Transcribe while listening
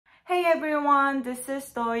Hey everyone, this is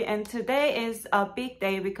Doi and today is a big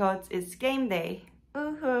day because it's game day.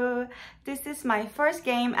 Woohoo! This is my first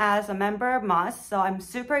game as a member of MUSS, so I'm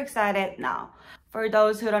super excited now. For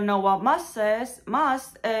those who don't know what MUSS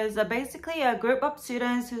is basically a group of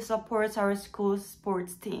students who supports our school's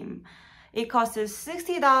sports team. It costs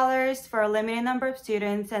 $60 for a limited number of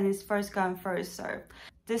students and is first come, first served.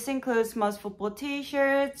 This includes MUSS football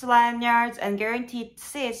t-shirts, lanyards, and guaranteed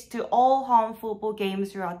seats to all home football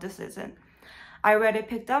games throughout the season. I already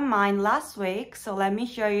picked up mine last week, so let me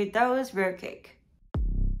show you those real quick.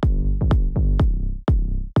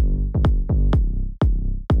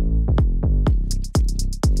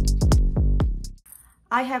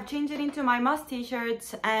 I have changed it into my MUSS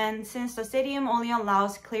t-shirts, and since the stadium only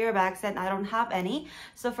allows clear bags and I don't have any,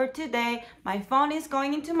 so for today, my phone is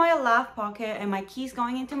going into my left pocket and my keys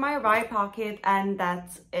going into my right pocket, and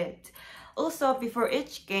that's it. Also, before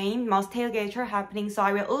each game, MUSS tailgates are happening, so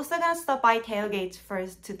I will also gonna stop by tailgates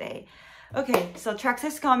first today. Okay, so Trax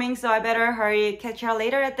is coming, so I better hurry. Catch y'all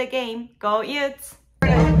later at the game. Go Utes!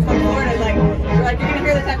 Like you're gonna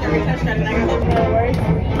hear this after every touchdown, and I go, no worries.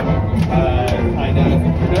 Kind of.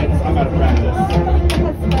 I'm out of practice.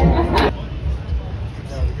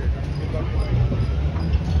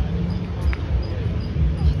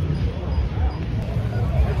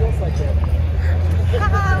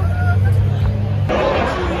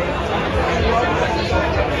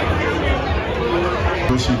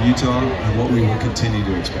 University of Utah and what we will continue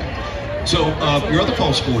to expect. So, your other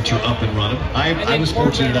fall sports are up and running. I was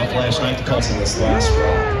fortunate enough last night to come In this last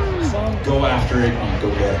round, go after it and go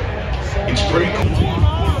get it. It's pretty cool.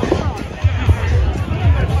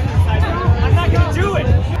 I'm not gonna do it!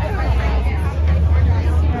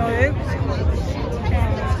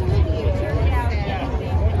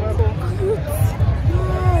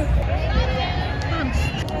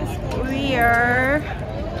 We are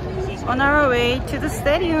on our way to the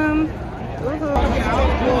stadium. Woohoo.